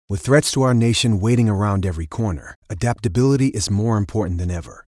With threats to our nation waiting around every corner, adaptability is more important than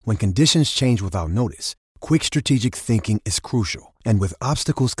ever. When conditions change without notice, quick strategic thinking is crucial. And with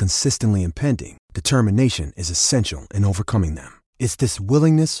obstacles consistently impending, determination is essential in overcoming them. It's this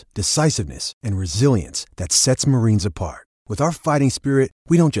willingness, decisiveness, and resilience that sets Marines apart. With our fighting spirit,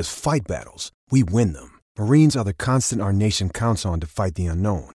 we don't just fight battles, we win them. Marines are the constant our nation counts on to fight the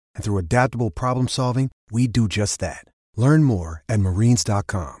unknown. And through adaptable problem solving, we do just that. Learn more at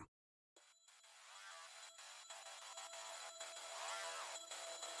marines.com.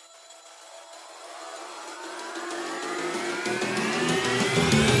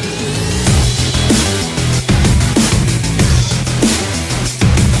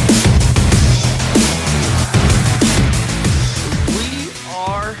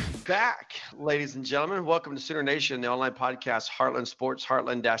 Back, ladies and gentlemen. Welcome to Sooner Nation, the online podcast, Heartland Sports,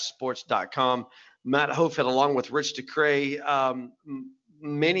 heartland-sports.com. Matt Hofield along with Rich DeCray.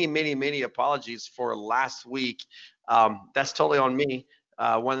 Many apologies for last week. That's totally on me.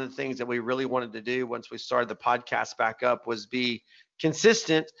 One of the things that we really wanted to do once we started the podcast back up was be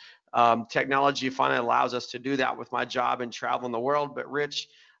consistent. Technology finally allows us to do that with my job and traveling the world. But Rich,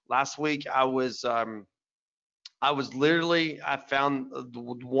 last week I found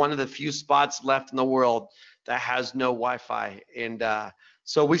one of the few spots left in the world that has no Wi-Fi. And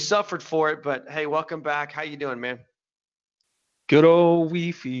so we suffered for it, but hey, welcome back. How you doing, man? Good old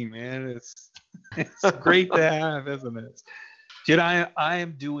Wi-Fi, man. It's great to have, isn't it? Dude, I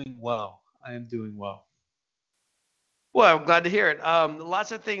am doing well. Well, I'm glad to hear it.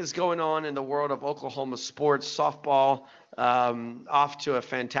 Lots of things going on in the world of Oklahoma sports. Softball off to a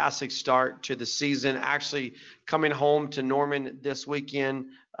fantastic start to the season. Actually coming home to Norman this weekend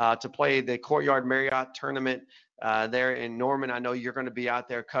to play the Courtyard Marriott tournament there in Norman. I know you're going to be out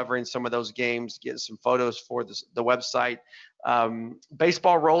there covering some of those games, getting some photos for the website.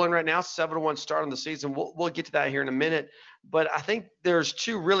 Baseball rolling right now, 7-1 start on the season. We'll get to that here in a minute. But I think there's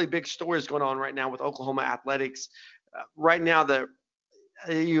two really big stories going on right now with Oklahoma athletics. Right now,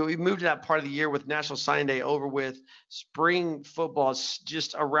 you moved to that part of the year with National Signing Day over with. Spring football is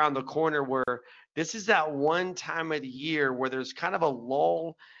just around the corner, where this is that one time of the year where there's kind of a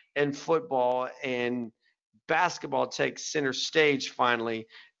lull in football and basketball takes center stage finally.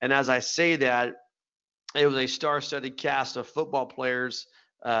 And as I say that, it was a star-studded cast of football players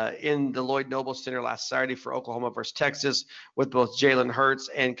in the Lloyd Noble Center last Saturday for Oklahoma versus Texas, with both Jalen Hurts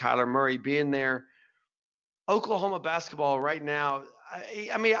and Kyler Murray being there. Oklahoma basketball right now,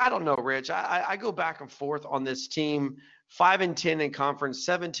 I mean, I don't know, Rich. I go back and forth on this team. 5-10 in conference,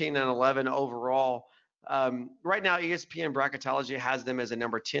 17-11 overall. Right now, ESPN bracketology has them as a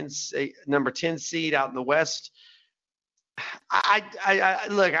number 10 seed out in the West.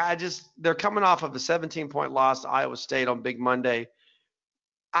 They're coming off of a 17-point loss to Iowa State on Big Monday.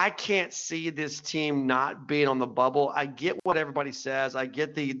 I can't see this team not being on the bubble. I get what everybody says. I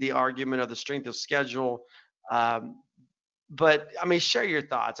get the argument of the strength of schedule. But, I mean, share your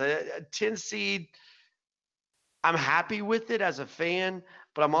thoughts. A 10 seed, I'm happy with it as a fan,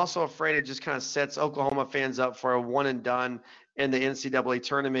 but I'm also afraid it just kind of sets Oklahoma fans up for a one and done in the NCAA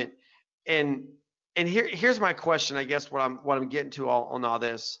tournament. And here's my question, I guess, what I'm getting to on all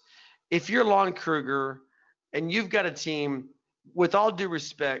this. If you're Lon Kruger and you've got a team, with all due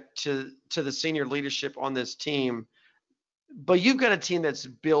respect to the senior leadership on this team, but you've got a team that's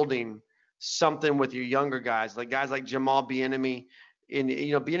building something with your younger guys like Jamal Bieniemy. And,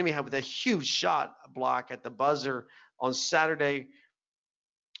 you know, Bieniemy had with a huge shot block at the buzzer on Saturday.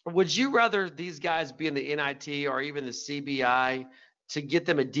 Would you rather these guys be in the NIT or even the CBI to get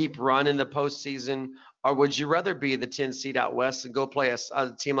them a deep run in the postseason, or would you rather be the 10 seed out west and go play a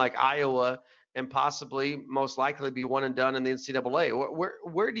team like Iowa and possibly most likely be one and done in the NCAA?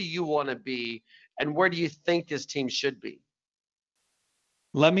 Where do you want to be, and where do you think this team should be?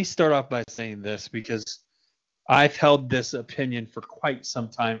 Let me start off by saying this, because I've held this opinion for quite some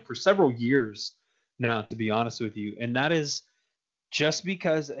time, for several years now, to be honest with you. And that is, just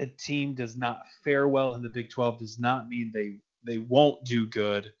because a team does not fare well in the Big 12 does not mean they won't do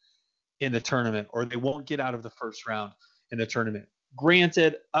good in the tournament, or they won't get out of the first round in the tournament.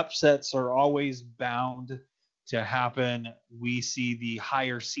 Granted, upsets are always bound to happen. We see the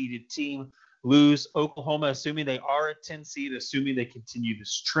higher seeded team lose. Oklahoma, assuming they are a 10 seed, assuming they continue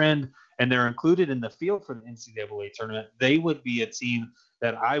this trend, and they're included in the field for the NCAA tournament, they would be a team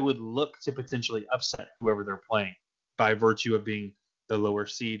that I would look to potentially upset whoever they're playing by virtue of being the lower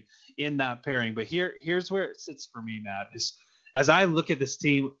seed in that pairing. But here's where it sits for me, Matt, is as I look at this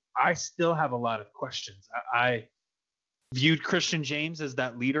team, I still have a lot of questions. I viewed Christian James as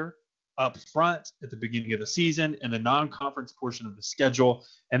that leader up front at the beginning of the season and the non-conference portion of the schedule.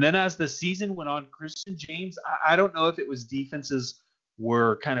 And then as the season went on, Christian James, I don't know if it was defenses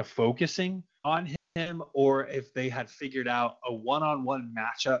were kind of focusing on him or if they had figured out a one-on-one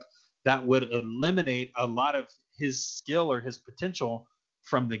matchup that would eliminate a lot of his skill or his potential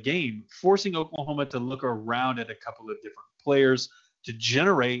from the game, forcing Oklahoma to look around at a couple of different players to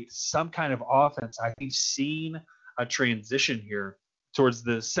generate some kind of offense. I think seeing a transition here towards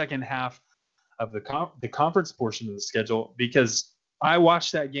the second half of the conference portion of the schedule, because I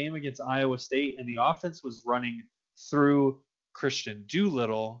watched that game against Iowa State and the offense was running through Christian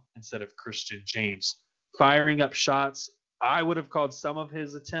Doolittle instead of Christian James, firing up shots. I would have called some of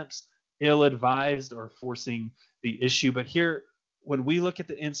his attempts ill-advised or forcing the issue. But here, when we look at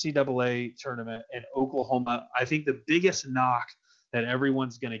the NCAA tournament and Oklahoma, I think the biggest knock that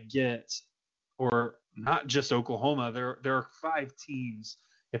everyone's going to get, or not just Oklahoma, there are 5 teams,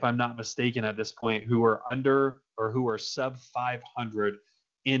 if I'm not mistaken at this point, who are under or who are sub 500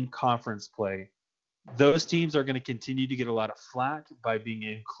 in conference play. Those teams are going to continue to get a lot of flack by being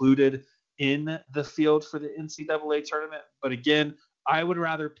included in the field for the NCAA tournament. But again, I would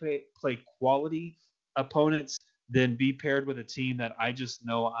rather play quality opponents than be paired with a team that I just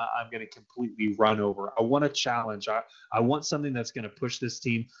know I'm going to completely run over. I want a challenge. I want something that's going to push this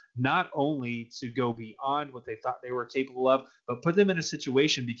team not only to go beyond what they thought they were capable of, but put them in a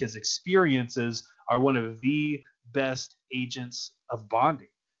situation, because experiences are one of the best agents of bonding.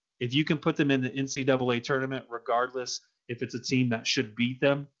 If you can put them in the NCAA tournament, regardless if it's a team that should beat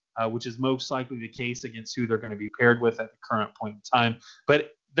them, which is most likely the case against who they're going to be paired with at the current point in time,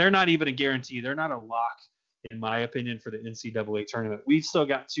 but they're not even a guarantee. They're not a lock, in my opinion, for the NCAA tournament. We've still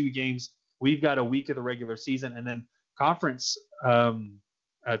got 2 games. We've got a week of the regular season, and then conference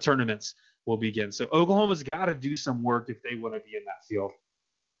tournaments will begin. So Oklahoma's got to do some work if they want to be in that field.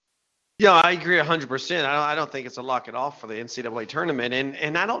 Yeah, I agree 100%. I don't think it's a lock at all for the NCAA tournament.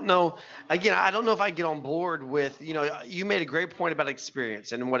 And I don't know, again, I don't know if I get on board with, you made a great point about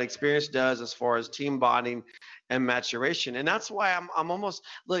experience and what experience does as far as team bonding and maturation. And that's why I'm almost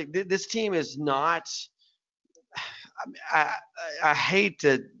like, this team is not, I hate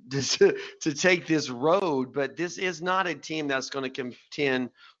to take this road, but this is not a team that's going to contend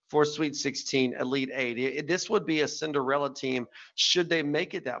for Sweet 16, Elite 8. This would be a Cinderella team should they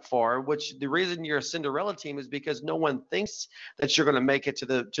make it that far, which the reason you're a Cinderella team is because no one thinks that you're going to make it to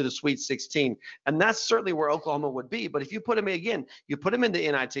the Sweet 16. And that's certainly where Oklahoma would be. But if you put them in, again, you put them in the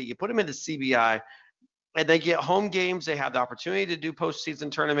NIT, you put them in the CBI, and they get home games, they have the opportunity to do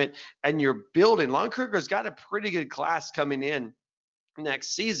postseason tournament, and you're building. Lon Kruger's got a pretty good class coming in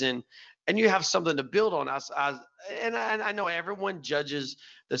next season, and you have something to build on. And I know everyone judges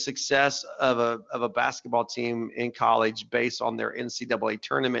the success of a basketball team in college based on their NCAA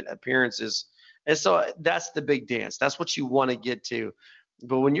tournament appearances. And so that's the big dance. That's what you want to get to.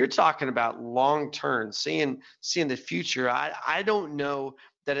 But when you're talking about long-term, seeing the future, I don't know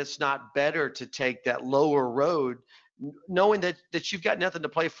that it's not better to take that lower road, knowing that you've got nothing to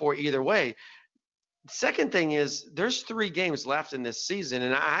play for either way. Second thing is, there's 3 games left in this season,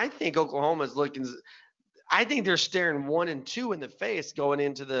 and I think Oklahoma's looking – I think they're staring 1 and 2 in the face going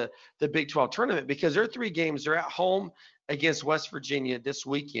into the Big 12 tournament, because their 3 games, they're at home against West Virginia this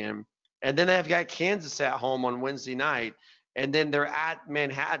weekend, and then they've got Kansas at home on Wednesday night, and then they're at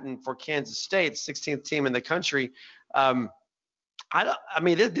Manhattan for Kansas State, 16th team in the country.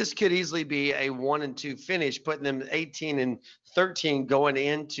 This could easily be a 1 and 2 finish, putting them 18 and 13 going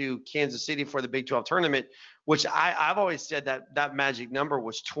into Kansas City for the Big 12 tournament, which I've always said that magic number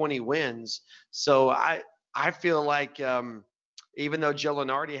was 20 wins. So I feel like even though Joe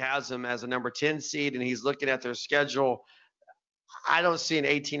Lunardi has them as a number 10 seed and he's looking at their schedule, I don't see an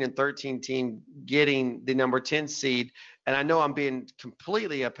 18 and 13 team getting the number 10 seed. And I know I'm being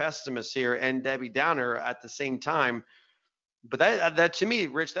completely a pessimist here and Debbie Downer at the same time. But that to me,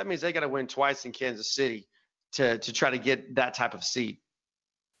 Rich, that means they got to win twice in Kansas City to try to get that type of seed.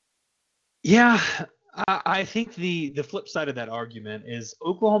 Yeah, I think the flip side of that argument is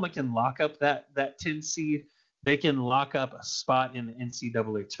Oklahoma can lock up that 10 seed. They can lock up a spot in the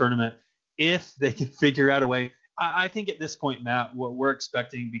NCAA tournament if they can figure out a way. I think at this point, Matt, what we're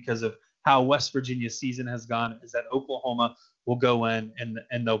expecting because of how West Virginia's season has gone is that Oklahoma will go in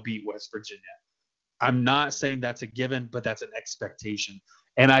and they'll beat West Virginia. I'm not saying that's a given, but that's an expectation.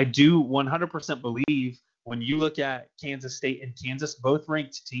 And I do 100% believe when you look at Kansas State and Kansas, both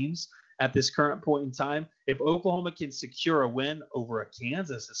ranked teams at this current point in time, if Oklahoma can secure a win over a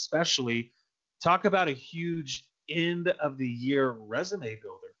Kansas, especially, talk about a huge end of the year resume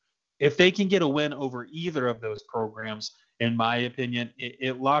builder. If they can get a win over either of those programs in my opinion,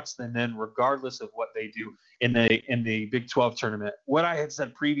 it locks them in regardless of what they do in the Big 12 tournament. What I had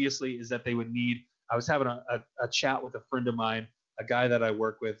said previously is that they would need. I was having a chat with a friend of mine, a guy that I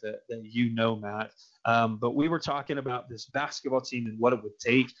work with that you know, Matt. But we were talking about this basketball team and what it would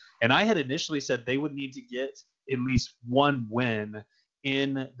take. And I had initially said they would need to get at least one win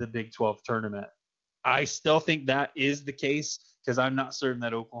in the Big 12 tournament. I still think that is the case because I'm not certain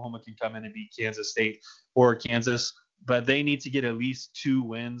that Oklahoma can come in and beat Kansas State or Kansas, but they need to get at least 2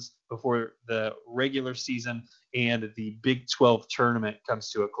 wins before the regular season and the Big 12 tournament comes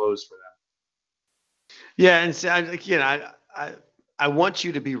to a close for them. Yeah, and so, again, I want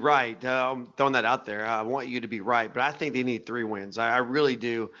you to be right. I'm throwing that out there. I want you to be right, but I think they need 3 wins. I really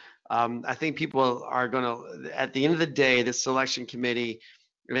do. I think people are going to, at the end of the day, the selection committee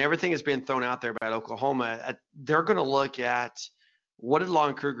and everything has been thrown out there about Oklahoma. They're going to look at what did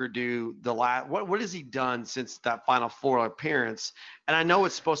Lon Kruger do what has he done since that Final Four appearance? And I know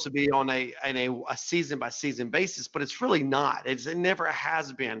it's supposed to be on a season by season basis, but it's really not. It never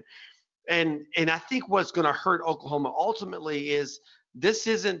has been. And I think what's going to hurt Oklahoma ultimately is this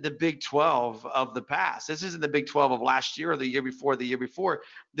isn't the Big 12 of the past. This isn't the Big 12 of last year or the year before, the year before.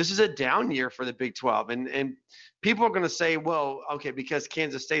 This is a down year for the Big 12. And people are going to say, well, okay, because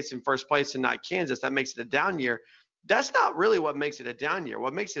Kansas State's in first place and not Kansas, that makes it a down year. That's not really what makes it a down year.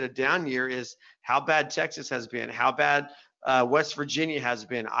 What makes it a down year is how bad Texas has been, how bad West Virginia has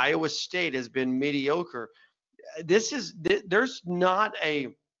been. Iowa State has been mediocre. There's not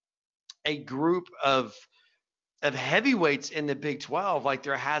a group of heavyweights in the Big 12 like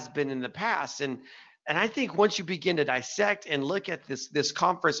there has been in the past. And I think once you begin to dissect and look at this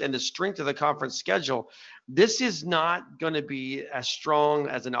conference and the strength of the conference schedule, this is not going to be as strong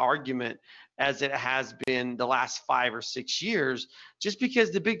as an argument as it has been the last 5 or 6 years, just because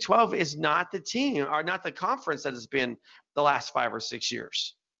the Big 12 is not the team or not the conference that has been the last 5 or 6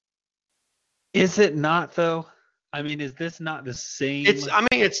 years. Is it not, though? I mean, is this not the same? It's not.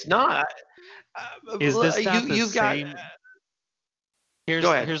 Is this not the same? Here's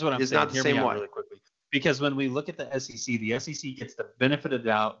what I'm saying. It's not the same one. Really quickly. Because when we look at the SEC gets the benefit of the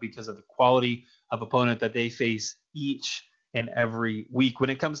doubt because of the quality of opponent that they face each and every week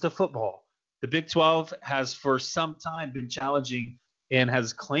when it comes to football. The Big 12 has for some time been challenging and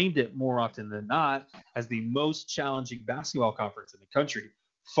has claimed it more often than not as the most challenging basketball conference in the country,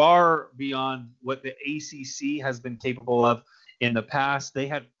 far beyond what the ACC has been capable of in the past. They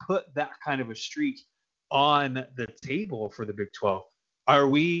had put that kind of a streak on the table for the Big 12. Are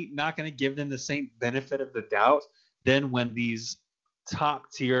we not going to give them the same benefit of the doubt then when these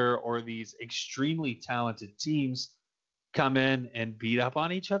top tier or these extremely talented teams come in and beat up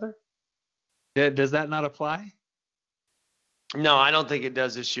on each other? Does that not apply? No, I don't think it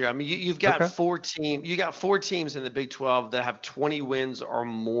does this year. I mean, you've got Okay. 4 teams. You got 4 teams in the Big 12 that have 20 wins or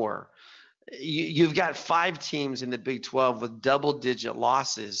more. You've got 5 teams in the Big 12 with double-digit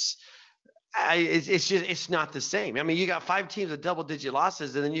losses. It's not the same. I mean, you got 5 teams with double-digit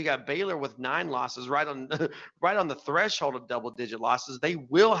losses, and then you got Baylor with 9 losses, right on the threshold of double-digit losses. They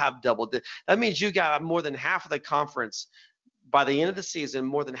will have double-digit. That means you got more than half of the conference. By the end of the season,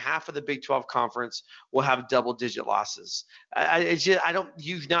 more than half of the Big 12 conference will have double-digit losses.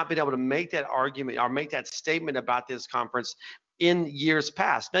 You've not been able to make that argument or make that statement about this conference in years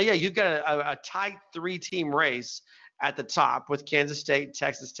past. Now, yeah, you've got a tight 3-team race at the top with Kansas State,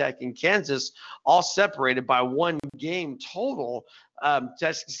 Texas Tech, and Kansas all separated by 1 game total.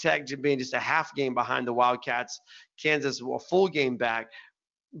 Texas Tech being just a half game behind the Wildcats, Kansas a full game back.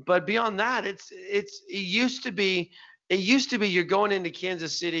 But beyond that, it used to be you're going into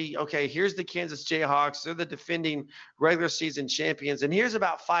Kansas City, okay, here's the Kansas Jayhawks. They're the defending regular season champions, and here's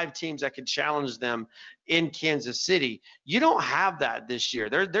about 5 teams that can challenge them in Kansas City. You don't have that this year.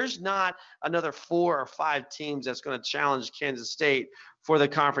 There's not another 4 or 5 teams that's going to challenge Kansas State for the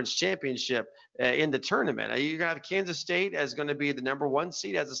conference championship in the tournament. You have Kansas State as going to be the number 1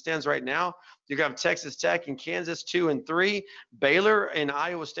 seed as it stands right now. You have Texas Tech and Kansas 2 and 3. Baylor and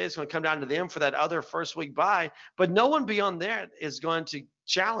Iowa State is going to come down to them for that other first week bye. But no one beyond that is going to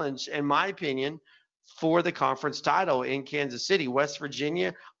challenge, in my opinion, for the conference title in Kansas City. West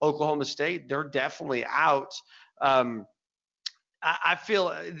Virginia, Oklahoma State, they're definitely out. I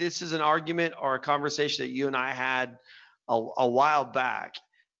feel this is an argument or a conversation that you and I had a while back.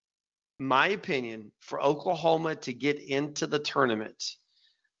 My opinion, for Oklahoma to get into the tournament,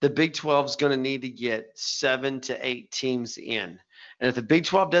 the Big 12 is going to need to get 7 to 8 teams in. And if the Big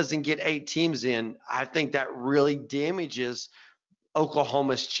 12 doesn't get 8 teams in, I think that really damages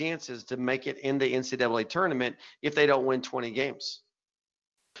Oklahoma's chances to make it in the NCAA tournament if they don't win 20 games.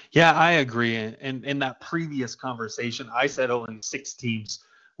 Yeah, I agree. And in that previous conversation, I said only 6 teams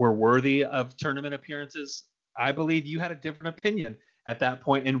were worthy of tournament appearances. I believe you had a different opinion at that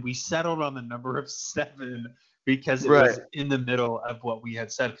point, and we settled on the number of 7 because it Right. was in the middle of what we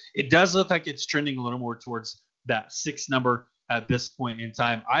had said. It does look like it's trending a little more towards that 6 number at this point in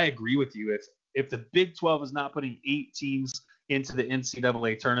time. I agree with you. If the Big 12 is not putting 8 teams into the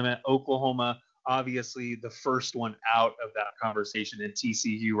NCAA tournament, Oklahoma obviously the first one out of that conversation, and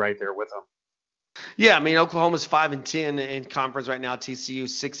TCU right there with them. Yeah, I mean Oklahoma's 5-10 in conference right now. TCU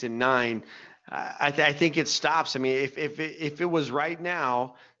 6-9. I think it stops. I mean, if it was right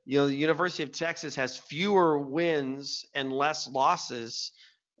now, the University of Texas has fewer wins and less losses.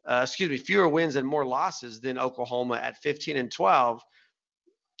 Excuse me, fewer wins and more losses than Oklahoma at 15-12.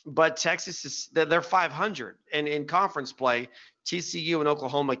 But Texas is they're 500, and in conference play, TCU and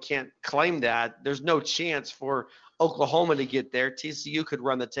Oklahoma can't claim that. There's no chance for Oklahoma to get there. TCU could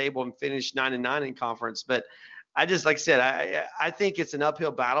run the table and finish 9-9 in conference, but I just like I said, I think it's an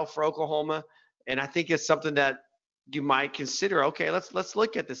uphill battle for Oklahoma, and I think it's something that you might consider. Okay, let's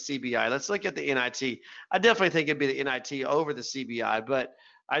look at the CBI. Let's look at the NIT. I definitely think it'd be the NIT over the CBI, but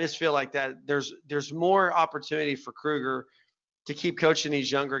I just feel like that there's more opportunity for Kruger to keep coaching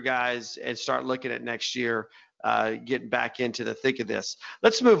these younger guys and start looking at next year, getting back into the thick of this.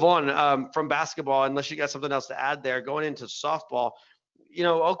 Let's move on from basketball, unless you got something else to add there. Going into softball,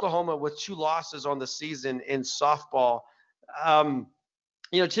 Oklahoma with 2 losses on the season in softball.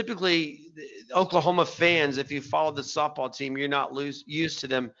 Typically Oklahoma fans, if you follow the softball team, you're not used to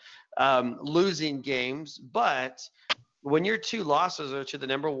them losing games, but when your 2 losses are to the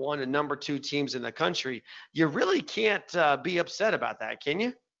number 1 and number 2 teams in the country, you really can't be upset about that, can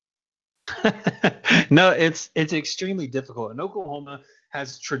you? No, it's extremely difficult. And Oklahoma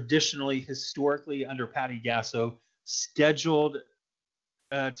has traditionally, historically, under Patty Gasso, scheduled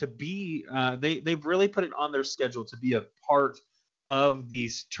to be. They've really put it on their schedule to be a part of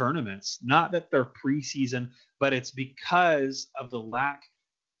these tournaments. Not that they're preseason, but it's because of the lack.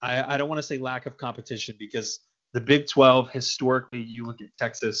 I don't want to say lack of competition, because the Big 12 historically, you look at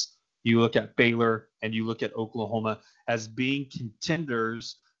Texas, you look at Baylor, and you look at Oklahoma as being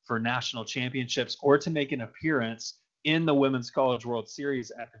contenders for national championships or to make an appearance in the Women's College World Series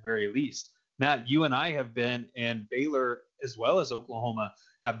at the very least. Matt, you and I have been, and Baylor as well as Oklahoma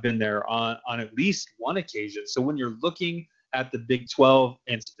have been there on at least one occasion. So when you're looking at the Big 12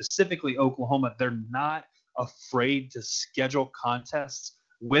 and specifically Oklahoma, they're not afraid to schedule contests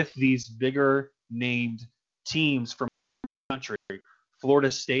with these bigger named teams from the country.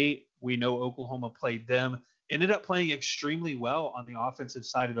 Florida State, we know Oklahoma played them, ended up playing extremely well on the offensive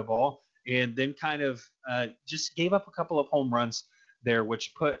side of the ball, and then kind of just gave up a couple of home runs there,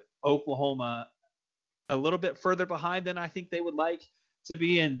 which put Oklahoma a little bit further behind than I think they would like to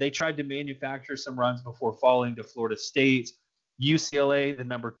be. And they tried to manufacture some runs before falling to Florida State. UCLA, the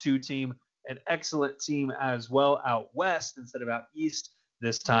number 2 team, an excellent team as well out west instead of out east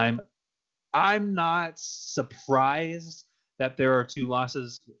this time. I'm not surprised that there are 2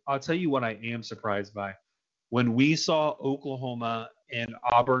 losses. I'll tell you what I am surprised by. When we saw Oklahoma and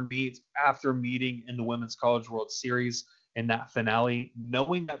Auburn meet after meeting in the Women's College World Series in that finale,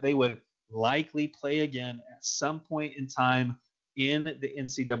 knowing that they would likely play again at some point in time in the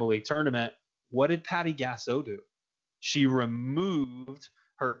NCAA tournament, what did Patty Gasso do? She removed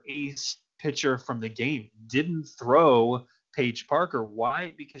her ace pitcher from the game, didn't throw Paige Parker.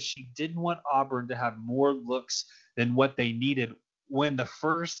 Why? Because she didn't want Auburn to have more looks than what they needed when the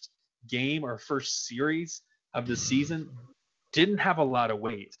first game or first series of the season didn't have a lot of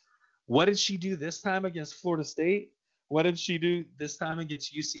weight. What did she do this time against Florida State? What did she do this time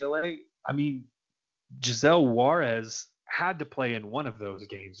against UCLA? I mean, Giselle Juarez had to play in one of those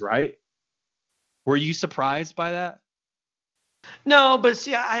games, right? Were you surprised by that? No, but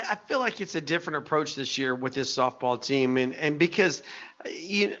see, I feel like it's a different approach this year with this softball team, and because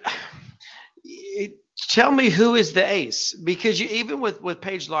you tell me who is the ace, because you even with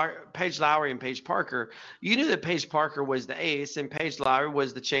Paige Lowry and Paige Parker, you knew that Paige Parker was the ace and Paige Lowry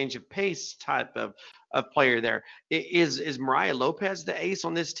was the change of pace type of player there. Is Mariah Lopez the ace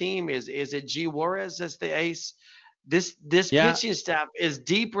on this team? Is it G Juarez that's the ace? This Yeah. pitching staff is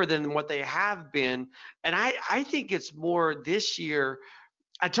deeper than what they have been, and I think it's more this year.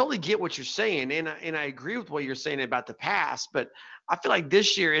 I totally get what you're saying, and I agree with what you're saying about the past, but I feel like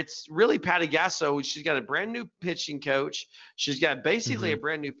this year it's really Patty Gasso. She's got a brand new pitching coach. She's got basically Mm-hmm. a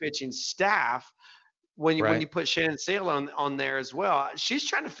brand new pitching staff. When you Right. put Shannon Sale on there as well, she's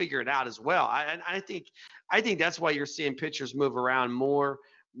trying to figure it out as well. I think that's why you're seeing pitchers move around more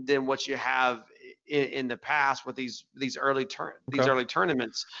than what you have in the past with these early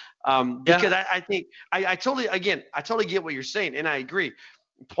tournaments. Yeah. Because I think I totally get what you're saying, and I agree.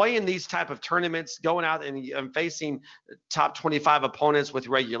 Playing these type of tournaments, going out and facing top 25 opponents with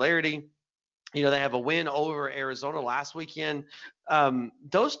regularity. They have a win over Arizona last weekend.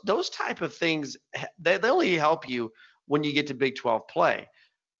 Those type of things, they only help you when you get to Big 12 play.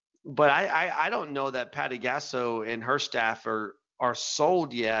 But I don't know that Patty Gasso and her staff are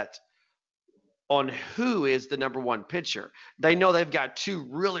sold yet on who is the number one pitcher. They know they've got two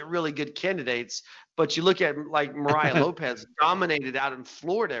really, really good candidates, but you look at like Mariah Lopez dominated out in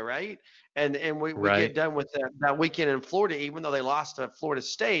Florida, right? And we get done with that weekend in Florida, even though they lost to Florida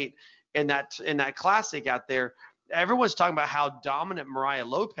State in that classic out there. Everyone's talking about how dominant Mariah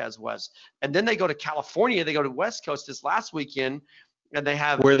Lopez was. And then they go to California, they go to West Coast this last weekend, and they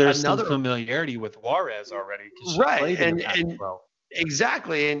have where there's some familiarity with Juarez already. Right. And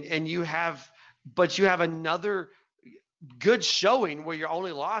exactly. And you have another good showing where your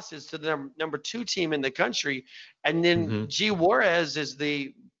only loss is to the number 2 team in the country. And then G Juarez is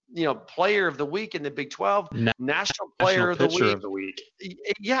the player of the week in the Big 12, national player of the week.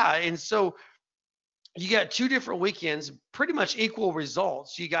 Yeah. And so you got 2 different weekends, pretty much equal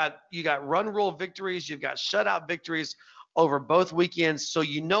results. You got run rule victories. You've got shutout victories over both weekends. So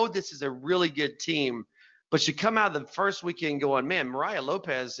this is a really good team. But you come out of the first weekend going, man, Mariah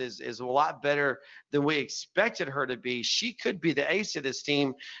Lopez is a lot better than we expected her to be. She could be the ace of this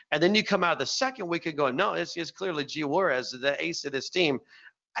team. And then you come out of the second weekend going, no, it's clearly G Juarez, the ace of this team.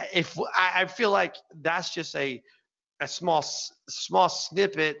 I feel like that's just a small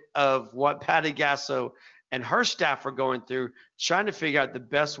snippet of what Patty Gasso and her staff are going through, trying to figure out the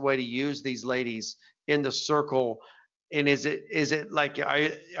best way to use these ladies in the circle. And is it like,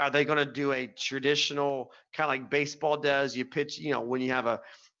 are they going to do a traditional kind of like baseball does? You pitch, when you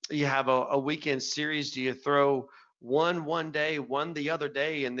have a weekend series, do you throw one day, one the other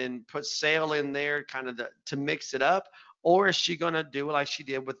day, and then put Sale in there kind of to mix it up? Or is she going to do like she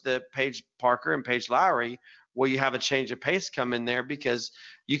did with the Paige Parker and Paige Lowry, where you have a change of pace come in there because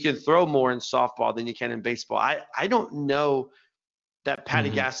you can throw more in softball than you can in baseball? I don't know that Patty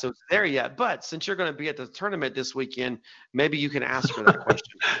Gasso's there yet, but since you're going to be at the tournament this weekend, maybe you can ask her that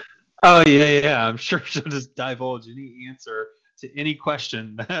question. Oh, yeah. I'm sure she'll just divulge any answer to any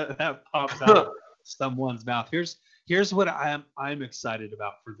question that pops out of someone's mouth. Here's what I'm excited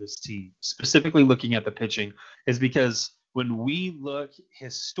about for this team, specifically looking at the pitching, is because when we look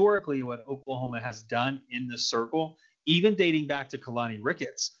historically what Oklahoma has done in the circle, even dating back to Kalani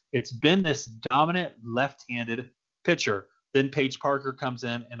Ricketts, it's been this dominant left-handed pitcher. Then Paige Parker comes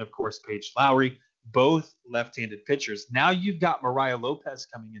in, and of course Paige Lowry, both left-handed pitchers. Now you've got Mariah Lopez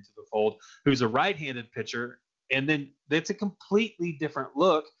coming into the fold, who's a right-handed pitcher, and then it's a completely different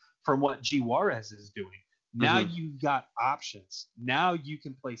look from what G Juarez is doing. Now you've got options. Now you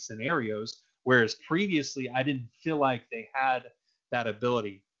can play scenarios, whereas previously I didn't feel like they had that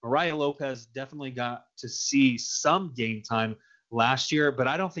ability. Mariah Lopez definitely got to see some game time last year, but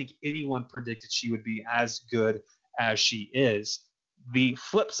I don't think anyone predicted she would be as good as she is. The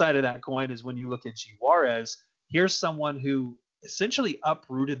flip side of that coin is when you look at G Juarez, here's someone who essentially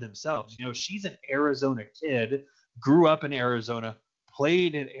uprooted themselves. She's an Arizona kid, grew up in Arizona,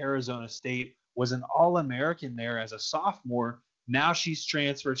 played at Arizona State, was an All-American there as a sophomore. Now she's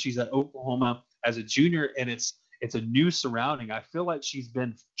transferred. She's at Oklahoma as a junior, and it's a new surrounding. I feel like she's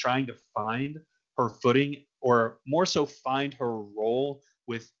been trying to find her footing, or more so find her role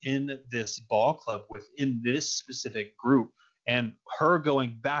within this ball club, within this specific group. And her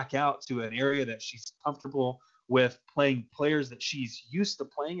going back out to an area that she's comfortable with, playing players that she's used to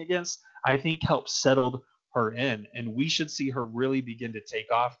playing against, I think helps settle her in. And we should see her really begin to take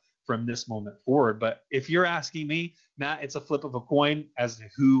off from this moment forward. But if you're asking me, Matt, it's a flip of a coin as to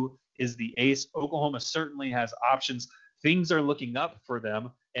who is the ace. Oklahoma certainly has options. Things are looking up for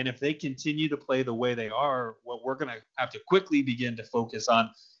them. And if they continue to play the way they are, what we're going to have to quickly begin to focus on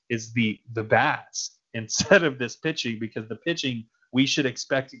is the bats instead of this pitching, because the pitching, we should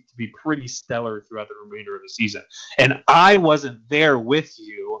expect it to be pretty stellar throughout the remainder of the season. And I wasn't there with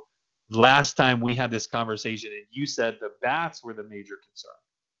you last time we had this conversation, and you said the bats were the major concern.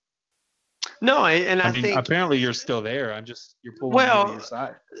 No, I think apparently you're still there. You're pulling me to your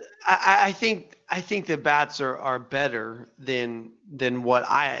side. I think the bats are better than what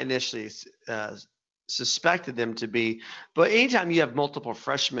I initially suspected them to be. But anytime you have multiple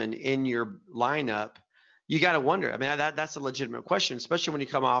freshmen in your lineup, you got to wonder. I mean, that's a legitimate question, especially when you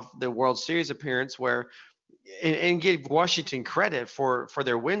come off the World Series appearance where, and give Washington credit for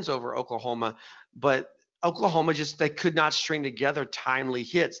their wins over Oklahoma, but Oklahoma they could not string together timely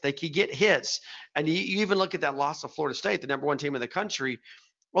hits. They could get hits. And you even look at that loss of Florida State, the number one team in the country.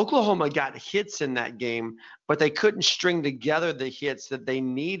 Oklahoma got hits in that game, but they couldn't string together the hits that they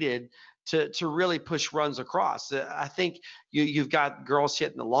needed to really push runs across. I think you've got girls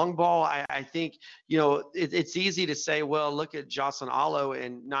hitting the long ball. I think, it's easy to say, well, look at Jocelyn Alo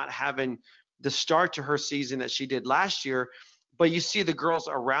and not having the start to her season that she did last year. But you see the girls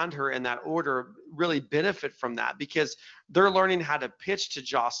around her in that order really benefit from that because they're learning how to pitch to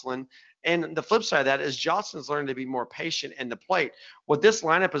Jocelyn. And the flip side of that is Jocelyn's learning to be more patient in the plate. What this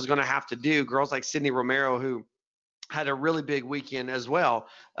lineup is going to have to do, girls like Sydney Romero, who had a really big weekend as well,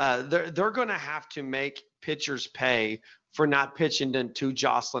 they're going to have to make pitchers pay for not pitching to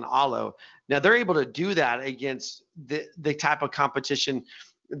Jocelyn Alo. Now, they're able to do that against the type of competition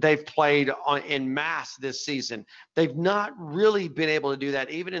they've played in mass this season. They've not really been able to do that,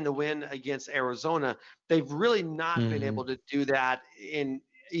 even in the win against Arizona. They've really not been able to do that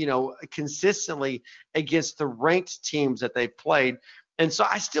consistently against the ranked teams that they've played. And so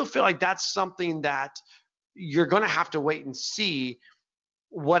I still feel like that's something that you're going to have to wait and see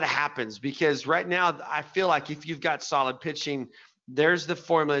what happens, because right now I feel like if you've got solid pitching, there's the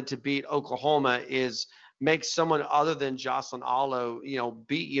formula to beat Oklahoma is make someone other than Jocelyn Alo,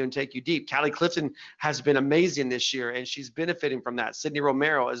 beat you and take you deep. Callie Clifton has been amazing this year, and she's benefiting from that. Sydney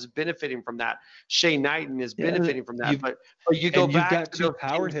Romero is benefiting from that. Shay Knighton is benefiting from that. But you go back. You've got two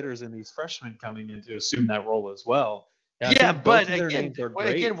power hitters in these freshmen coming in to assume that role as well. Yeah, but again,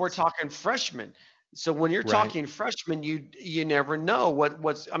 we're talking freshmen. So when you're talking freshmen, you never know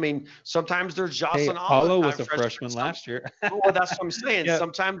what's. I mean, sometimes there's Jocelyn Alo was a freshman last year. Well, that's what I'm saying. Yep.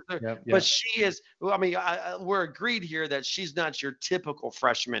 Sometimes, but she is. I mean, we're agreed here that she's not your typical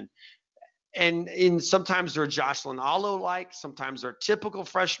freshman, and sometimes they're Jocelyn Alo like. Sometimes they're typical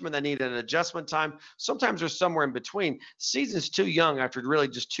freshmen that need an adjustment time. Sometimes they're somewhere in between. Season's too young after really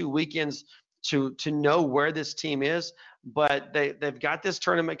just 2 weekends to know where this team is. But they've got this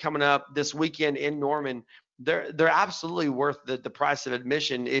tournament coming up this weekend in Norman. They're absolutely worth the price of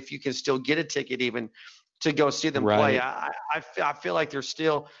admission if you can still get a ticket even to go see them play. I feel like they're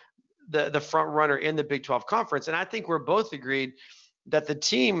still the front runner in the Big 12 Conference. And I think we're both agreed that the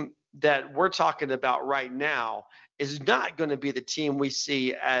team that we're talking about right now is not going to be the team we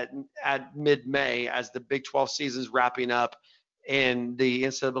see at mid-May as the Big 12 season's wrapping up and the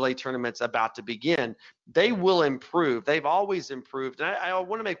NCAA tournament's about to begin. They will improve. They've always improved. And I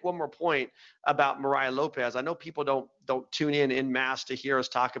want to make one more point about Mariah Lopez. I know people don't tune in mass to hear us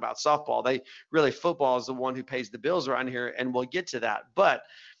talk about softball. Football is the one who pays the bills around here, and we'll get to that. But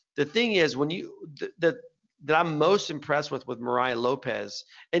the thing is, when that I'm most impressed with Mariah Lopez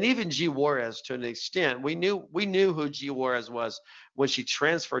and even G Juarez to an extent, we knew who G Juarez was when she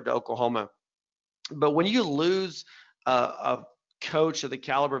transferred to Oklahoma. But when you lose a coach of the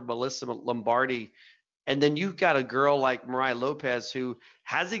caliber of Melissa Lombardi, and then you've got a girl like Mariah Lopez who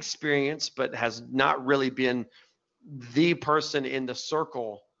has experience but has not really been the person in the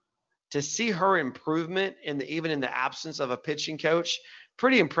circle, to see her improvement even in the absence of a pitching coach,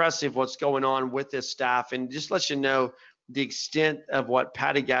 pretty impressive what's going on with this staff. And just let you know the extent of what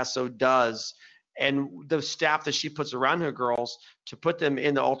Patty Gasso does and the staff that she puts around her girls to put them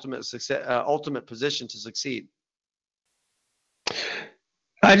in the ultimate position to succeed.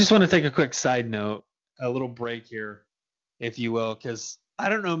 I just want to take a quick side note, a little break here, if you will, because I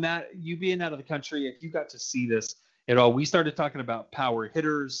don't know, Matt, you being out of the country, if you got to see this at all, we started talking about power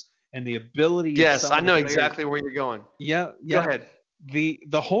hitters and the ability. Yes, I know exactly where you're going. Yeah. Go ahead. The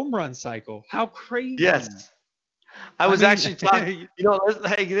home run cycle, how crazy. Yes. I was actually talking,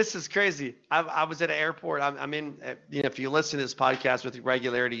 hey, this is crazy. I was at an airport. I'm in, if you listen to this podcast with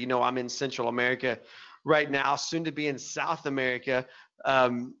regularity, I'm in Central America right now, soon to be in South America.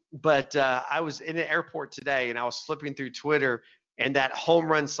 But I was in an airport today and I was flipping through Twitter, and that home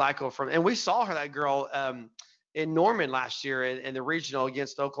run cycle and we saw that girl in Norman last year in the regional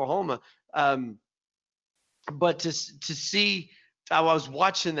against Oklahoma. But to see, I was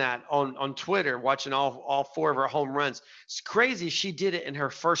watching that on Twitter, watching all 4 of her home runs. It's crazy. She did it in her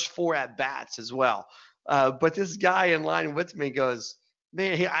first 4 at-bats as well. But this guy in line with me goes,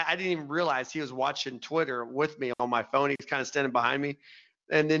 man, I didn't even realize he was watching Twitter with me on my phone. He's kind of standing behind me.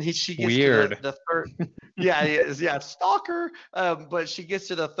 And then she gets to the third. Yeah, he is. Yeah, stalker. But she gets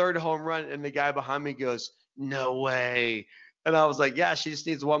to the third home run, and the guy behind me goes, no way. And I was like, yeah, she just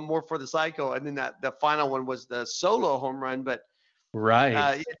needs one more for the cycle. And then the final one was the solo home run. But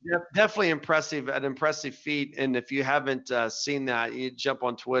definitely impressive, an impressive feat. And if you haven't seen that, you jump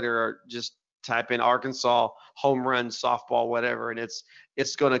on Twitter or just type in Arkansas home run softball, whatever, and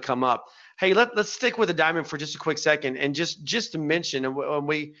it's going to come up. Hey, let's stick with the Diamond for just a quick second, and just to mention,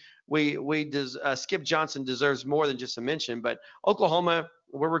 and Skip Johnson deserves more than just a mention, but Oklahoma.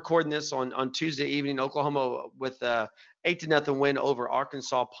 We're recording this on Tuesday evening. Oklahoma with 8-0 win over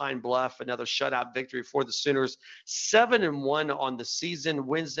Arkansas Pine Bluff, another shutout victory for the Sooners. 7-1 on the season.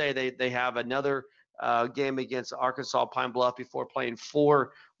 Wednesday they have another game against Arkansas Pine Bluff before playing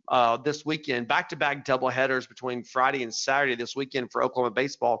 4 this weekend. Back-to-back doubleheaders between Friday and Saturday this weekend for Oklahoma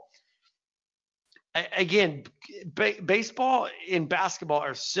baseball. Again, baseball and basketball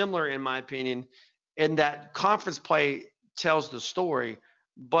are similar, in my opinion, in that conference play tells the story.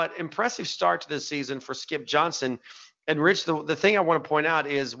 But impressive start to the season for Skip Johnson. And Rich, the thing I want to point out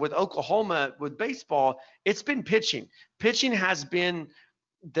is with Oklahoma, with baseball, it's been pitching. Pitching has been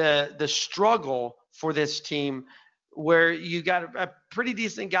the struggle for this team, where you got a pretty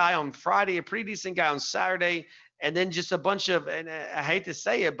decent guy on Friday, a pretty decent guy on Saturday, and then just a bunch of, and I hate to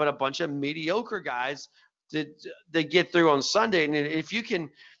say it, but a bunch of mediocre guys that get through on Sunday. And if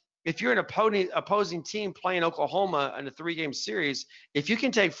you're an opposing team playing Oklahoma in a 3-game series, if you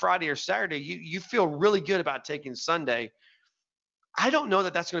can take Friday or Saturday, you feel really good about taking Sunday. I don't know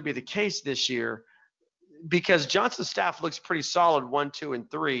that that's going to be the case this year, because Johnson's staff looks pretty solid 1, 2, and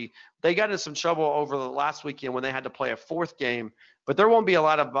 3. They got into some trouble over the last weekend when they had to play a 4th game, but there won't be a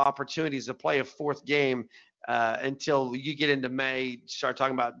lot of opportunities to play a 4th game until you get into May, start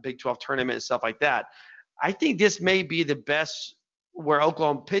talking about Big 12 tournament and stuff like that. I think this may be the best where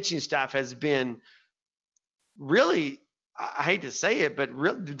Oklahoma pitching staff has been really, I hate to say it, but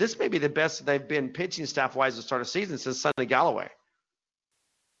this may be the best they've been pitching staff-wise to start a season since Sonny Galloway.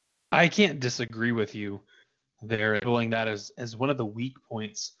 I can't disagree with you there, pulling that as one of the weak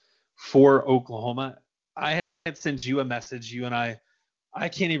points for Oklahoma. I had sent you a message, you and I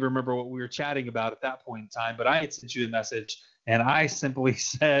can't even remember what we were chatting about at that point in time, but I had sent you a message, and I simply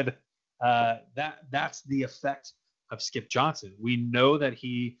said that's the effect of Skip Johnson. We know that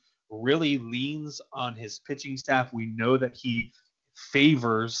he really leans on his pitching staff. We know that he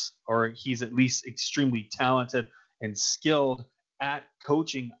favors, or he's at least extremely talented and skilled at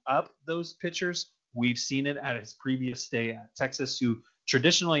coaching up those pitchers. We've seen it at his previous stay at Texas, who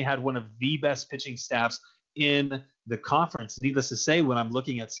traditionally had one of the best pitching staffs in the conference. Needless to say, when I'm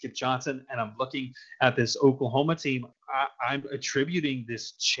looking at Skip Johnson and I'm looking at this Oklahoma team, I'm attributing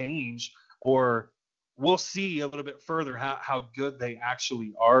this change, or we'll see a little bit further how good they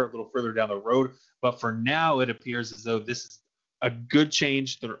actually are a little further down the road. But for now, it appears as though this is a good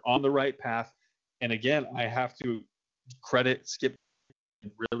change. They're on the right path. And again, I have to credit Skip,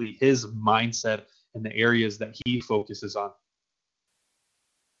 really his mindset and the areas that he focuses on.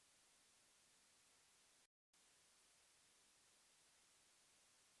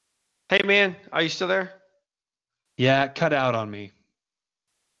 Hey, man, are you still there? Yeah, cut out on me.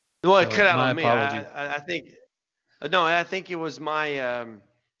 Well, it cut out my on me. apologies. I think no, I think it was my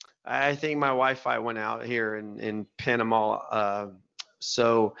I think my Wi-Fi went out here in Panama.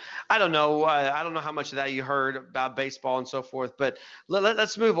 So I don't know. I don't know how much of that you heard about baseball and so forth. But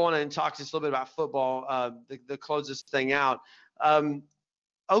let's move on and talk just a little bit about football to close this thing out.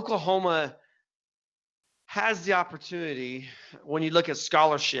 Oklahoma has the opportunity, when you look at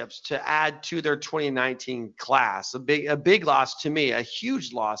scholarships, to add to their 2019 class. A big loss to me, a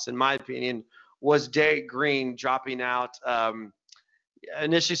huge loss in my opinion, was Derek Green dropping out.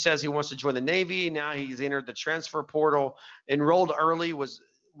 Initially says he wants to join the Navy. Now he's entered the transfer portal. Enrolled early, was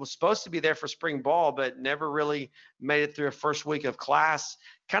supposed to be there for spring ball, but never really made it through a first week of class.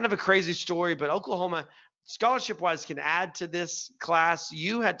 Kind of a crazy story, but Oklahoma, scholarship-wise, can add to this class.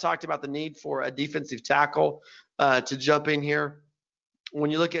 You had talked about the need for a defensive tackle to jump in here.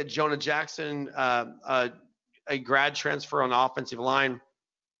 When you look at Jonah Jackson, a grad transfer on the offensive line,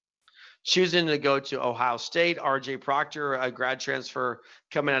 choosing to go to Ohio State. R.J. Proctor, a grad transfer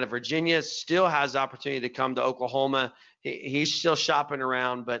coming out of Virginia, still has the opportunity to come to Oklahoma. He's still shopping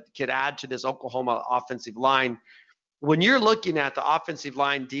around, but could add to this Oklahoma offensive line. When you're looking at the offensive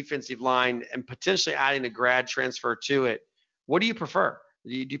line, defensive line, and potentially adding a grad transfer to it, what do you prefer?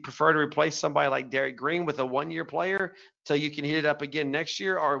 Do you prefer to replace somebody like Derek Green with a one-year player till you can hit it up again next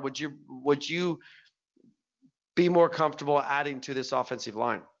year, or would you be more comfortable adding to this offensive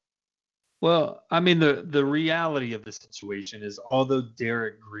line? Well, I mean, the reality of the situation is, although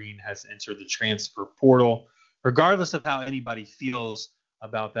Derek Green has entered the transfer portal, regardless of how anybody feels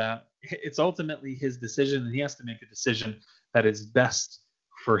about that, it's ultimately his decision, and he has to make a decision that is best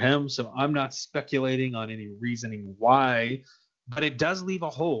for him. So I'm not speculating on any reasoning why, but it does leave a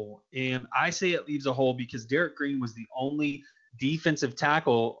hole. And I say it leaves a hole because Derek Green was the only defensive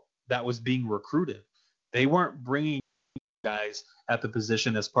tackle that was being recruited. They weren't bringing guys at the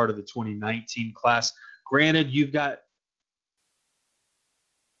position as part of the 2019 class. Granted, you've got.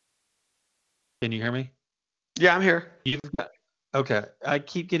 Can you hear me? Yeah, I'm here. Okay. I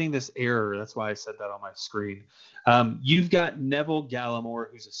keep getting this error. That's why I said that on my screen. You've got Neville Gallimore,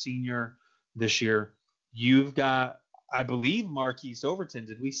 who's a senior this year. You've got, I believe, Marquise Overton.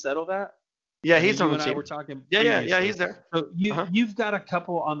 Did we settle that? Yeah, he's on the You and I team. were talking. Yeah, he's there. So you've got a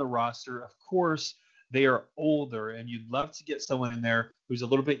couple on the roster. Of course, they are older, and you'd love to get someone in there who's a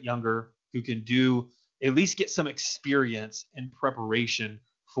little bit younger, who can at least get some experience in preparation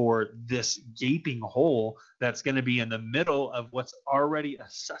for this gaping hole that's going to be in the middle of what's already a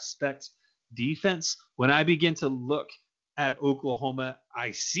suspect defense. When I begin to look at Oklahoma,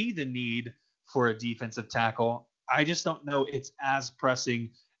 I see the need for a defensive tackle. I just don't know it's as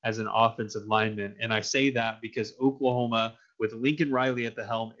pressing as an offensive lineman. And I say that because Oklahoma, with Lincoln Riley at the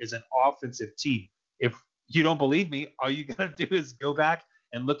helm, is an offensive team. If you don't believe me, all you got to do is go back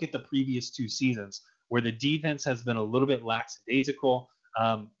and look at the previous 2 seasons where the defense has been a little bit lackadaisical,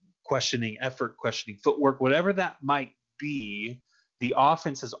 questioning effort, questioning footwork, whatever that might be. The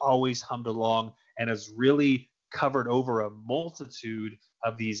offense has always hummed along and has really covered over a multitude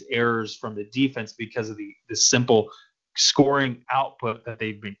of these errors from the defense because of the simple scoring output that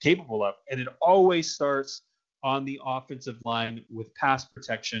they've been capable of. And it always starts on the offensive line with pass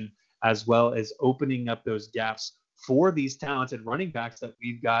protection, as well as opening up those gaps for these talented running backs that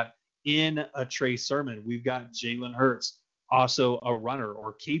we've got in a Trey Sermon. We've got Jalen Hurts, also a runner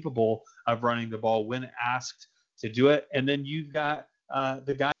or capable of running the ball when asked to do it. And then you've got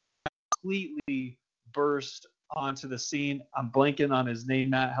the guy completely burst onto the scene. I'm blanking on his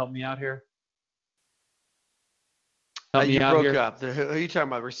name, Matt. Help me out here. You broke up. Who are you talking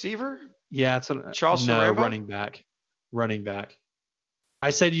about? Receiver? Yeah, it's Charles Sorrebo? running back. I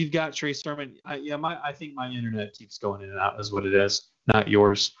said you've got Trey Sermon. I think my internet keeps going in and out is what it is, not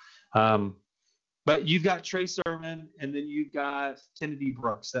yours. But you've got Trey Sermon, and then you've got Kennedy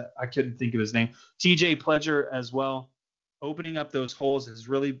Brooks. That I couldn't think of his name. TJ Pledger as well. Opening up those holes has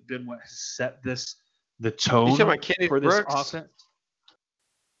really been what has set the tone for this offense.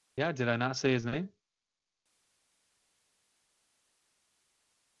 Yeah, did I not say his name?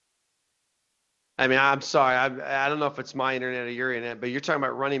 I mean, I'm sorry. I don't know if it's my internet or your internet, but you're talking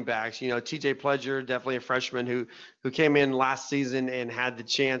about running backs. You know, TJ Pledger, definitely a freshman who came in last season and had the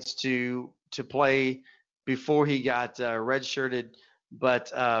chance to play before he got redshirted.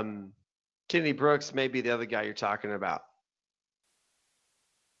 But Kennedy Brooks may be the other guy you're talking about.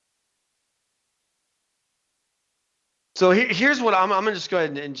 So here's what I'm gonna just go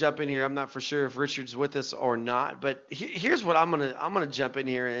ahead and jump in here. I'm not for sure if Richard's with us or not, but here's what I'm gonna jump in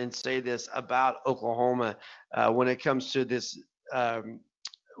here and say this about Oklahoma when it comes to this.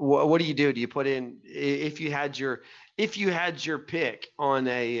 What do you do? Do you put in if you had your pick on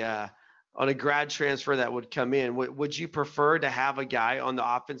a grad transfer that would come in? Would you prefer to have a guy on the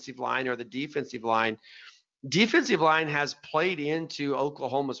offensive line or the defensive line? Defensive line has played into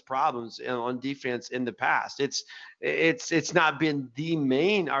Oklahoma's problems on defense in the past. It's not been the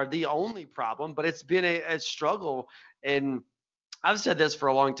main or the only problem, but it's been a struggle. And I've said this for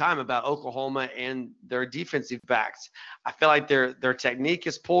a long time about Oklahoma and their defensive backs. I feel like their technique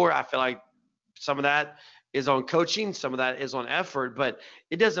is poor. I feel like some of that is on coaching, some of that is on effort, but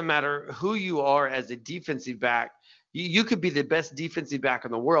it doesn't matter who you are as a defensive back. You could be the best defensive back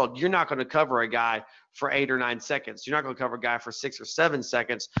in the world. You're not going to cover a guy for 8 or 9 seconds. You're not going to cover a guy for 6 or 7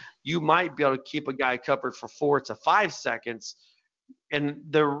 seconds. You might be able to keep a guy covered for 4 to 5 seconds. And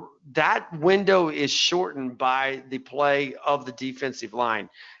that window is shortened by the play of the defensive line.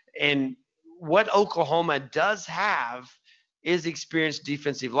 And what Oklahoma does have is experienced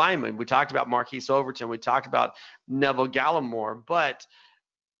defensive linemen. We talked about Marquise Overton. We talked about Neville Gallimore. But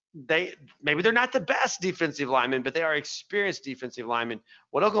maybe they're not the best defensive linemen, but they are experienced defensive linemen.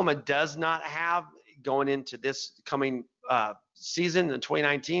 What Oklahoma does not have going into this coming season in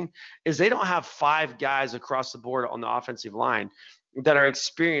 2019 is they don't have 5 guys across the board on the offensive line that are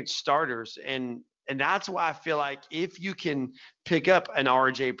experienced starters. And that's why I feel like if you can pick up an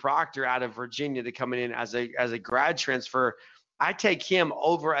RJ Proctor out of Virginia to come in as a grad transfer, I take him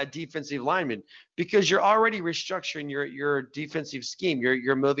over a defensive lineman because you're already restructuring your defensive scheme.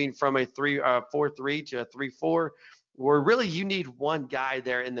 You're moving from a 4-3 to a 3-4, where really you need one guy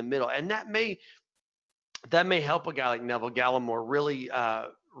there in the middle, and that may help a guy like Neville Gallimore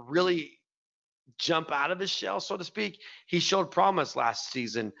really jump out of his shell, so to speak. He showed promise last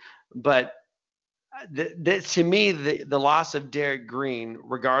season, but to me, the loss of Derek Green,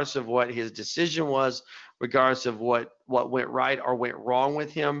 regardless of what his decision was, regardless of what went right or went wrong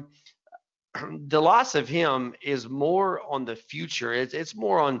with him, the loss of him is more on the future. It's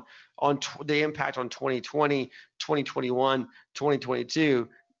more on the impact on 2020, 2021, 2022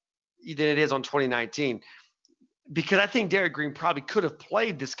 than it is on 2019. Because I think Derek Green probably could have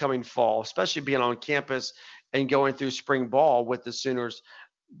played this coming fall, especially being on campus and going through spring ball with the Sooners.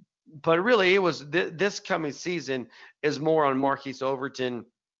 But really, it was this coming season is more on Marquise Overton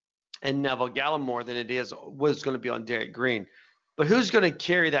and Neville Gallimore than it was going to be on Derek Green. But who's going to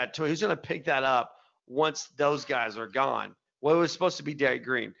carry that to? Who's going to pick that up once those guys are gone? Well, it was supposed to be Derek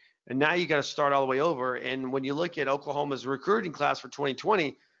Green, and now you got to start all the way over. And when you look at Oklahoma's recruiting class for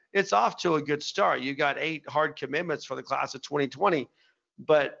 2020, it's off to a good start. You got 8 hard commitments for the class of 2020,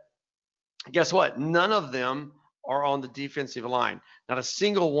 but guess what? None of them are on the defensive line. Not a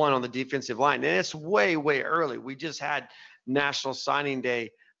single one on the defensive line, and it's way, way early. We just had National Signing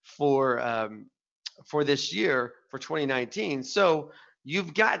Day for this year for 2019, so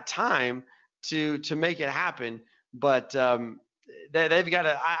you've got time to make it happen. But they've got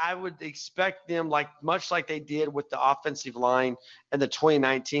to. I would expect them, much like they did with the offensive line and the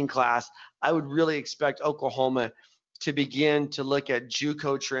 2019 class. I would really expect Oklahoma to begin to look at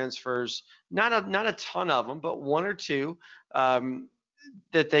JUCO transfers. Not a ton of them, but 1 or 2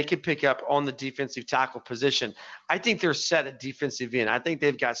 that they could pick up on the defensive tackle position. I think they're set at defensive end. I think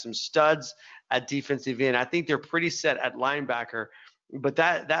they've got some studs at defensive end. I think they're pretty set at linebacker. But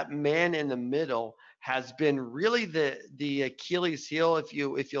that man in the middle has been really the Achilles heel, if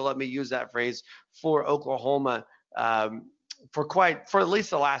you'll let me use that phrase, for Oklahoma for at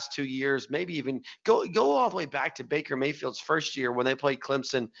least the last 2 years, maybe even go all the way back to Baker Mayfield's first year when they played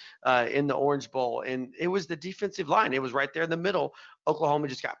Clemson in the Orange Bowl. And it was the defensive line. It was right there in the middle. Oklahoma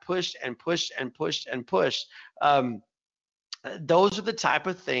just got pushed and pushed and pushed and pushed. Those are the type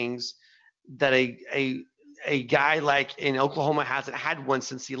of things that a guy like in Oklahoma hasn't had one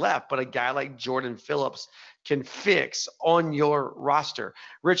since he left, but a guy like Jordan Phillips can fix on your roster.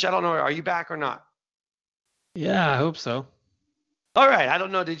 Rich, I don't know, are you back or not? Yeah, I hope so. All right. I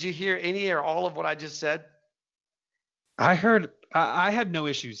don't know. Did you hear any or all of what I just said? I heard. I had no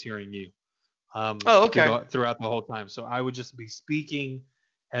issues hearing you. Okay. Throughout the whole time, so I would just be speaking,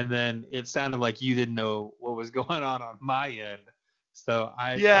 and then it sounded like you didn't know what was going on my end. So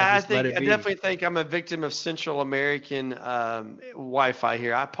I definitely think I'm a victim of Central American Wi-Fi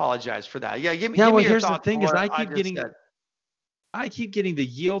here. I apologize for that. Yeah, give me your here's thoughts. The thing is, I keep getting the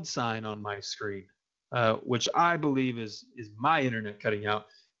yield sign on my screen, which I believe is my internet cutting out.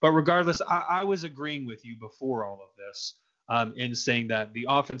 But regardless, I was agreeing with you before all of this in saying that the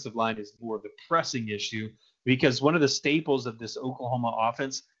offensive line is more of the pressing issue, because one of the staples of this Oklahoma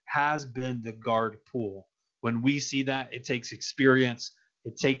offense has been the guard pool. When we see that, it takes experience,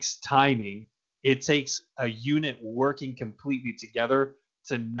 it takes timing, it takes a unit working completely together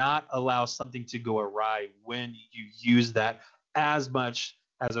to not allow something to go awry when you use that as much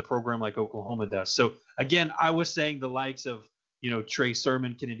as a program like Oklahoma does. So again, I was saying the likes of, Trey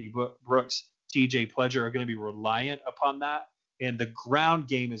Sermon, Kennedy Brooks, TJ Pledger are going to be reliant upon that. And the ground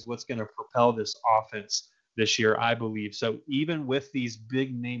game is what's going to propel this offense this year, I believe. So even with these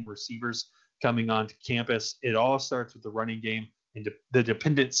big name receivers coming onto campus, it all starts with the running game and the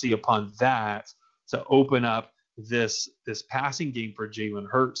dependency upon that to open up this passing game for Jalen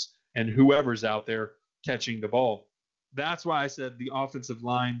Hurts and whoever's out there catching the ball. That's why I said the offensive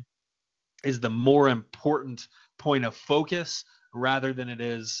line is the more important point of focus rather than it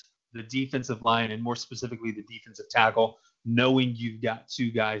is the defensive line, and more specifically the defensive tackle, knowing you've got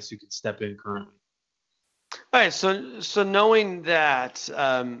 2 guys who can step in currently. All right, so knowing that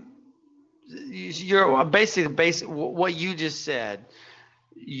you're basically what you just said,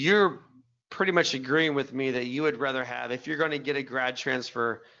 you're pretty much agreeing with me that you would rather have, if you're going to get a grad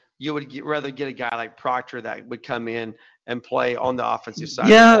transfer, you would rather get a guy like Proctor that would come in and play on the offensive side.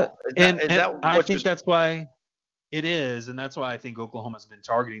 Yeah, and I think that's why it is, and that's why I think Oklahoma's been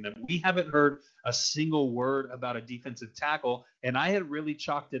targeting them. We haven't heard a single word about a defensive tackle, and I had really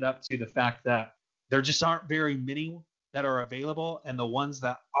chalked it up to the fact that there just aren't very many that are available, and the ones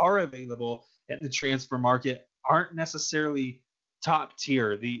that are available at the transfer market aren't necessarily top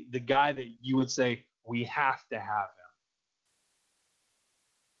tier. The guy that you would say we have to have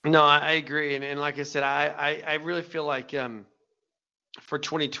him. No, I agree, and like I said, I really feel like for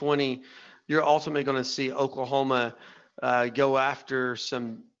 2020, you're ultimately going to see Oklahoma go after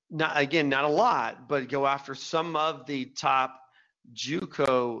some, not a lot, but go after some of the top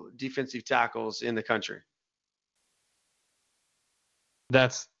JUCO defensive tackles in the country.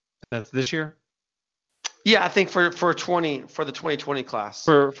 That's this year? Yeah, I think for the 2020 class.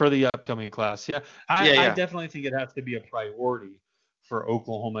 For the upcoming class. Yeah. I definitely think it has to be a priority for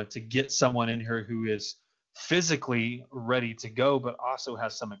Oklahoma to get someone in here who is physically ready to go, but also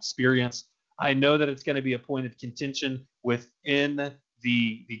has some experience. I know that it's going to be a point of contention within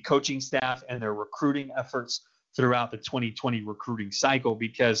the coaching staff and their recruiting efforts throughout the 2020 recruiting cycle,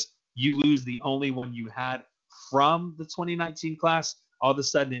 because you lose the only one you had from the 2019 class. All of a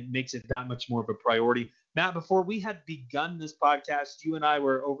sudden, it makes it that much more of a priority. Matt, before we had begun this podcast, you and I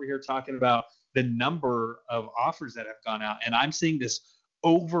were over here talking about the number of offers that have gone out, and I'm seeing this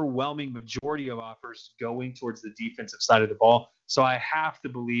overwhelming majority of offers going towards the defensive side of the ball. So I have to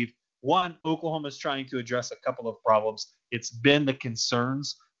believe, one, Oklahoma is trying to address a couple of problems. It's been the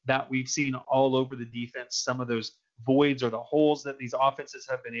concerns that we've seen all over the defense, some of those voids or the holes that these offenses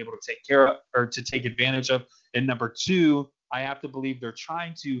have been able to take care of or to take advantage of. And number two, I have to believe they're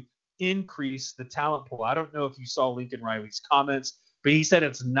trying to increase the talent pool. I don't know if you saw Lincoln Riley's comments, but he said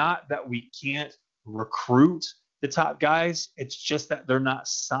it's not that we can't recruit the top guys. It's just that they're not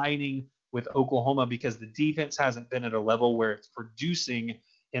signing with Oklahoma because the defense hasn't been at a level where it's producing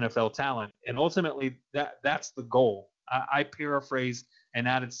NFL talent. And ultimately, that's the goal. I paraphrased and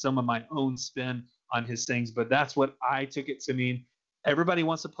added some of my own spin on his things, but that's what I took it to mean. Everybody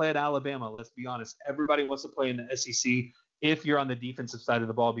wants to play at Alabama. Let's be honest. Everybody wants to play in the SEC if you're on the defensive side of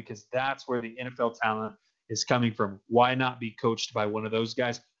the ball, because that's where the NFL talent is coming from. Why not be coached by one of those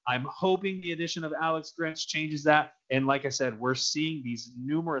guys? I'm hoping the addition of Alex Grinch changes that. And like I said, we're seeing these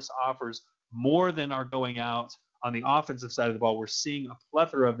numerous offers more than are going out on the offensive side of the ball. We're seeing a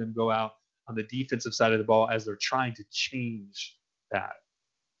plethora of them go out on the defensive side of the ball as they're trying to change that.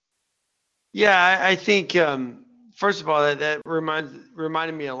 Yeah, I think first of all that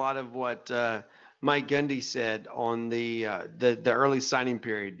reminded me a lot of what Mike Gundy said on the early signing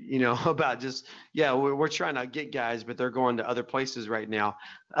period. You know, about just we're trying to get guys, but they're going to other places right now.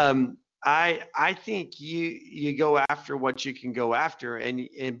 I think you go after what you can go after,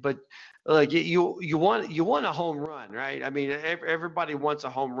 but like you want a home run, right? I mean, everybody wants a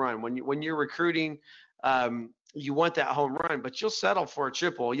home run when you're recruiting. You want that home run, but you'll settle for a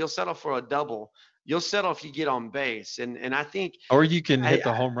triple. You'll settle for a double. You'll settle if you get on base. And I think, or you can hit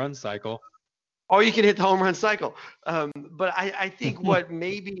the home run cycle. Or you can hit the home run cycle. But I think what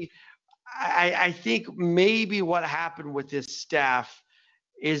maybe I think maybe what happened with this staff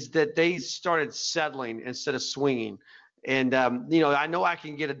is that they started settling instead of swinging. And I know I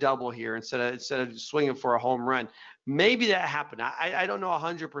can get a double here instead of swinging for a home run. Maybe that happened. I don't know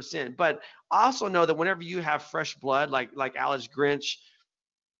 100%, but I also know that whenever you have fresh blood, like Alex Grinch,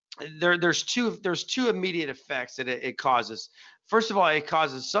 there's two immediate effects that it causes. First of all, it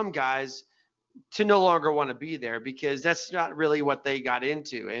causes some guys to no longer want to be there because that's not really what they got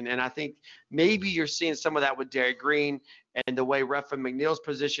into. And I think maybe you're seeing some of that with Derek Green and the way Ruffin McNeil's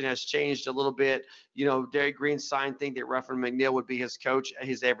position has changed a little bit. You know, Derek Green signed thinking that Ruffin McNeil would be his coach,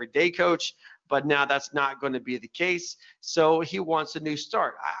 his everyday coach, but now that's not going to be the case. So he wants a new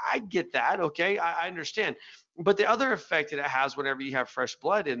start. I get that. Okay. I understand. But the other effect that it has whenever you have fresh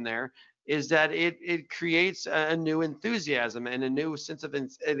blood in there is that it creates a new enthusiasm and a new sense of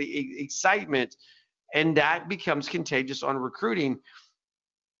excitement, and that becomes contagious on recruiting.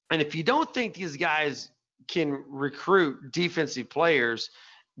 And if you don't think these guys can recruit defensive players,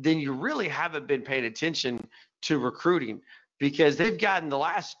 then you really haven't been paying attention to recruiting, because they've gotten the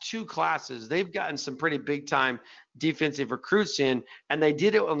last two classes, they've gotten some pretty big time defensive recruits in, and they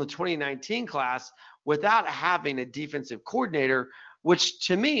did it on the 2019 class without having a defensive coordinator, which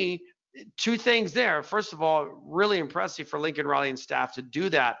to me, two things there. First of all, really impressive for Lincoln Riley and staff to do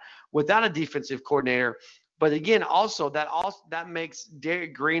that without a defensive coordinator. But again, also that makes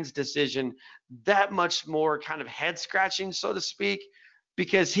Derek Green's decision that much more kind of head scratching, so to speak,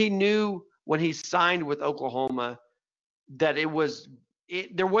 because he knew when he signed with Oklahoma that there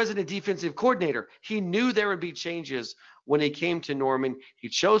wasn't a defensive coordinator. He knew there would be changes when he came to Norman. He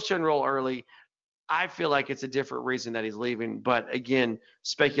chose to enroll early. I feel like it's a different reason that he's leaving. But again,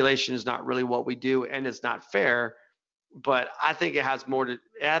 speculation is not really what we do, and it's not fair. But I think it has more to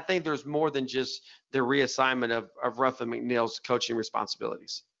 – I think there's more than just the reassignment of Ruffin McNeil's coaching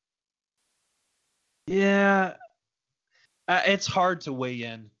responsibilities. Yeah. It's hard to weigh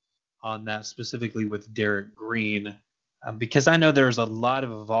in on that specifically with Derek Green because I know there's a lot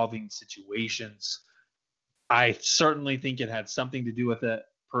of evolving situations. I certainly think it had something to do with it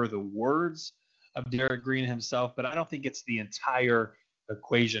per the words of Derek Green himself, but I don't think it's the entire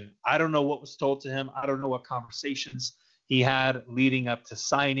equation. I don't know what was told to him. I don't know what conversations he had leading up to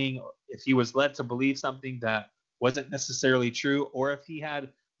signing, if he was led to believe something that wasn't necessarily true, or if he had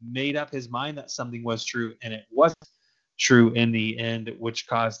made up his mind that something was true and it wasn't true in the end, which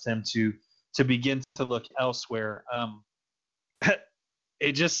caused him to begin to look elsewhere.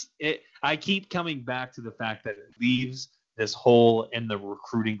 I keep coming back to the fact that it leaves this hole in the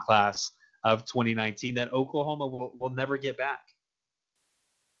recruiting class of 2019 that Oklahoma will never get back.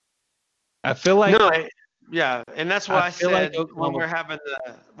 I feel like yeah, and that's what I feel like said when Oklahoma.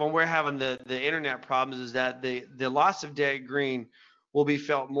 we're having the internet problems, is that the loss of Derek Green will be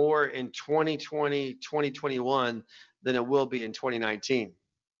felt more in 2020, 2021 than it will be in 2019.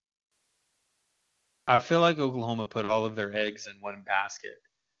 I feel like Oklahoma put all of their eggs in one basket,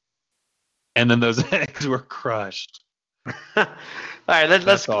 and then those eggs were crushed. All right,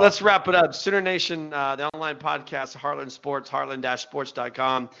 let's wrap it up. Sooner Nation, the online podcast, Heartland Sports,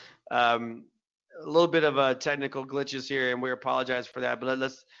 heartland-sports.com. A little bit of technical glitches here, and we apologize for that. But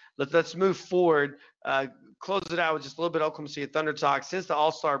let's move forward. Close it out with just a little bit of Oklahoma City Thunder talk since the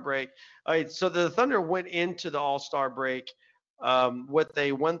All-Star break. All right, so the Thunder went into the All-Star break with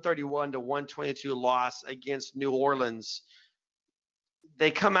a 131-122 loss against New Orleans.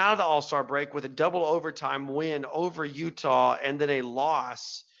 They come out of the All-Star break with a double overtime win over Utah and then a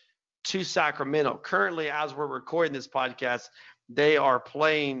loss to Sacramento. Currently, as we're recording this podcast, they are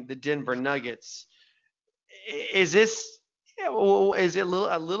playing the Denver Nuggets. Is it a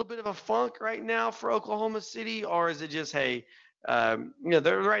little bit of a funk right now for Oklahoma City, or is it just, hey,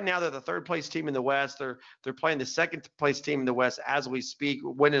 they're right now, they're the third place team in the West. They're playing the second place team in the West as we speak,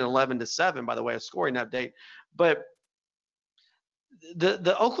 winning 11-7, by the way, a scoring update. But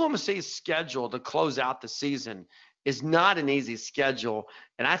the Oklahoma City schedule to close out the season is not an easy schedule.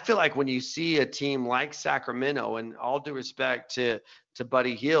 And I feel like when you see a team like Sacramento, and all due respect to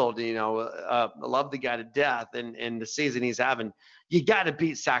Buddy Hield, I love the guy to death and the season he's having, you got to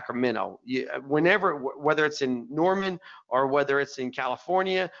beat Sacramento. Whether it's in Norman or whether it's in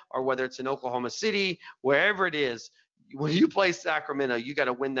California or whether it's in Oklahoma City, wherever it is, when you play Sacramento, you got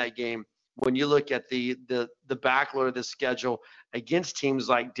to win that game. When you look at the backload of the schedule against teams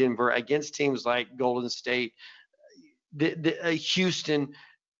like Denver, against teams like Golden State, Houston,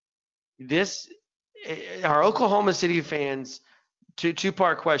 our Oklahoma City fans,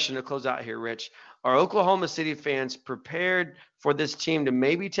 two-part question to close out here, Rich. Are Oklahoma City fans prepared for this team to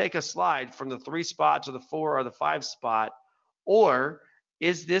maybe take a slide from the 3 spot to the 4 or the 5 spot? Or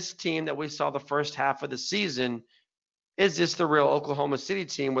is this team that we saw the first half of the season, is this the real Oklahoma City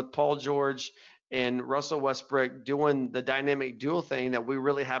team with Paul George and Russell Westbrook doing the dynamic duo thing that we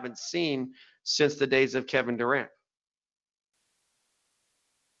really haven't seen since the days of Kevin Durant?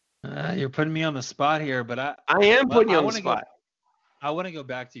 You're putting me on the spot here, but I am putting you on the spot. I want to go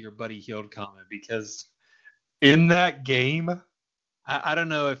back to your Buddy Hield comment, because in that game, I don't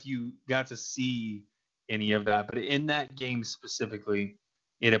know if you got to see any of that, but in that game specifically,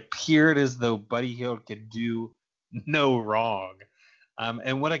 it appeared as though Buddy Hield could do no wrong.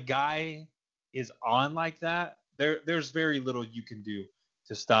 And when a guy is on like that, there's very little you can do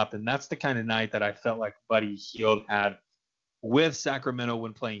to stop. And that's the kind of night that I felt like Buddy Hield had with Sacramento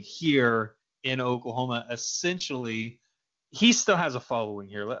when playing here in Oklahoma. Essentially, he still has a following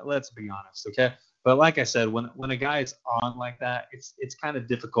here. Let's be honest, okay? But like I said, when a guy is on like that, it's kind of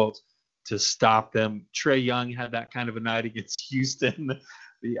difficult to stop them. Trae Young had that kind of a night against Houston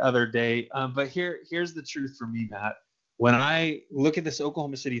the other day. But here's the truth for me, Matt. When I look at this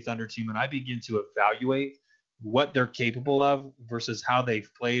Oklahoma City Thunder team and I begin to evaluate what they're capable of versus how they've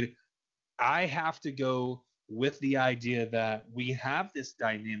played, I have to go with the idea that we have this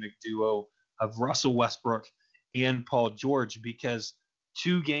dynamic duo of Russell Westbrook and Paul George, because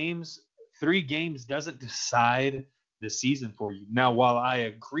 3 games doesn't decide the season for you. Now, while I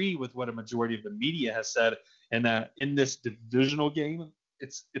agree with what a majority of the media has said, and that in this divisional game,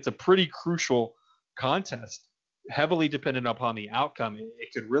 it's a pretty crucial contest, heavily dependent upon the outcome.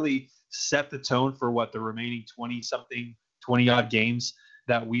 It could really set the tone for what the remaining 20-odd games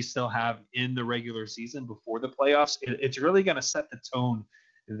that we still have in the regular season before the playoffs. It's really going to set the tone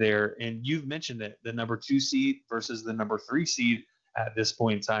there. And you've mentioned it, the number 2 seed versus the number 3 seed at this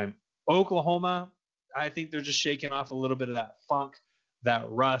point in time. Oklahoma, I think they're just shaking off a little bit of that funk, that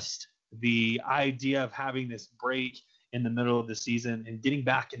rust, the idea of having this break in the middle of the season and getting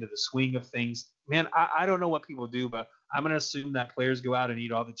back into the swing of things. Man, I don't know what people do, but I'm going to assume that players go out and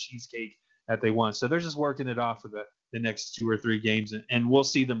eat all the cheesecake that they want. So they're just working it off for the next 2 or 3 games, and we'll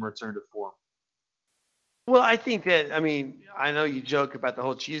see them return to form. Well, I think that, I know you joke about the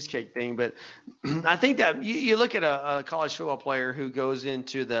whole cheesecake thing, but I think that you look at a college football player who goes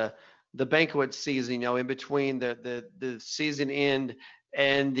into the banquet season, in between the season end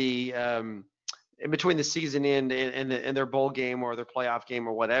and in between the season end and their bowl game or their playoff game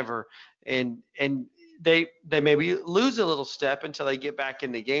or whatever, and they maybe lose a little step until they get back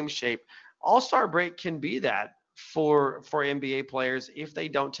into game shape. All-Star break can be that. for NBA players if they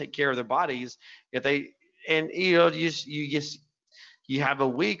don't take care of their bodies. If they and you have a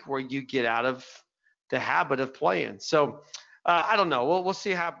week where you get out of the habit of playing. So I don't know. We'll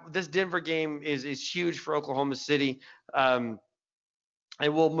see how this Denver game is huge for Oklahoma City.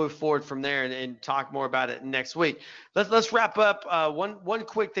 And we'll move forward from there and talk more about it next week. Let's wrap up. One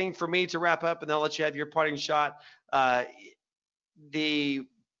quick thing for me to wrap up, and then I'll let you have your parting shot. The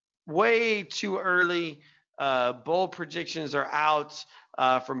way too early bowl predictions are out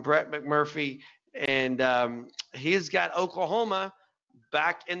from Brett McMurphy, and he's got Oklahoma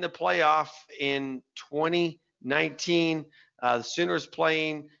back in the playoff in 2019. The Sooners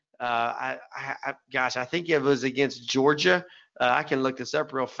playing, I think it was against Georgia. I can look this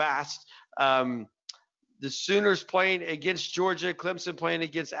up real fast. The Sooners playing against Georgia, Clemson playing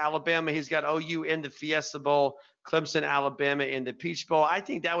against Alabama. He's got OU in the Fiesta Bowl, Clemson, Alabama in the Peach Bowl. I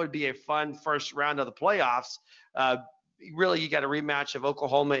think that would be a fun first round of the playoffs. Really, you got a rematch of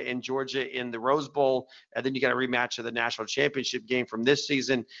Oklahoma and Georgia in the Rose Bowl, and then you got a rematch of the national championship game from this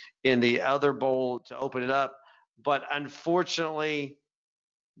season in the other bowl to open it up. But unfortunately,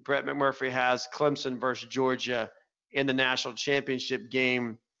 Brett McMurphy has Clemson versus Georgia in the national championship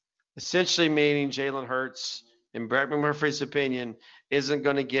game, essentially meaning Jalen Hurts, in Brett McMurphy's opinion, isn't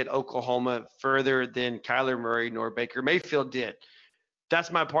going to get Oklahoma further than Kyler Murray nor Baker Mayfield did.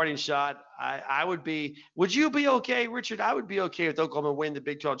 That's my parting shot. Would you be okay, Richard? I would be okay with Oklahoma winning the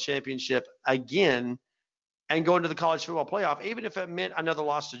Big 12 championship again and going to the college football playoff. Even if it meant another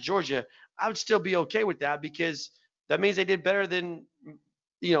loss to Georgia, I would still be okay with that because that means they did better than,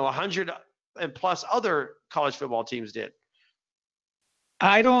 100 and plus other college football teams did.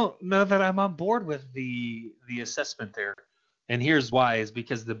 I don't know that I'm on board with the assessment there. And here's why, is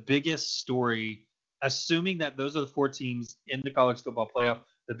because the biggest story, assuming that those are the 4 teams in the college football playoff,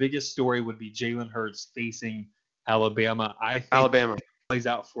 the biggest story would be Jalen Hurts facing Alabama. I think Alabama plays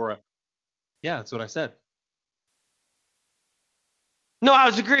out for Yeah, that's what I said. No, I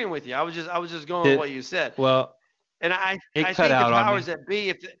was agreeing with you. I was just going with what you said. Well, and I think the powers that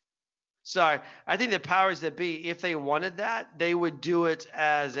be, I think the powers that be, if they wanted that, they would do it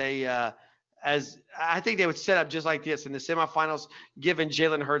as I think they would set up just like this in the semifinals, giving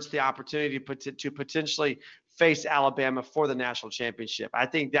Jalen Hurts the opportunity to potentially face Alabama for the national championship. I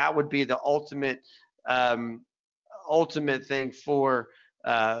think that would be the ultimate thing for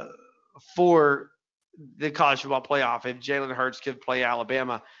the college football playoff. If Jalen Hurts could play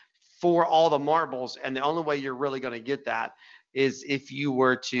Alabama for all the marbles, and the only way you're really going to get that is if you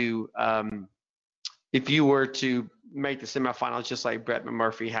were to make the semifinals, just like Brett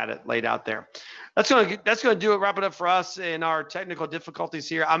McMurphy had it laid out there. That's going to do it. Wrap it up for us in our technical difficulties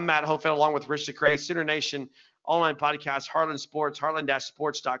here. I'm Matt Hofeld along with Rich DeCray, Sooner Nation online podcast, Heartland Sports,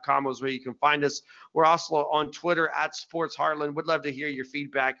 heartland-sports.com is where you can find us. We're also on Twitter at Sports Heartland. Would love to hear your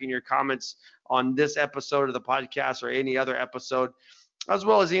feedback and your comments on this episode of the podcast or any other episode, as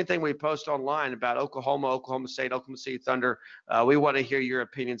well as anything we post online about Oklahoma, Oklahoma State, Oklahoma City Thunder. We want to hear your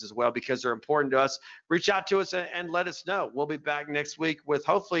opinions as well because they're important to us. Reach out to us and let us know. We'll be back next week with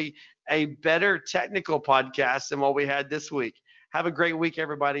hopefully a better technical podcast than what we had this week. Have a great week,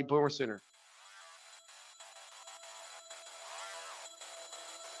 everybody. Boomer Sooner.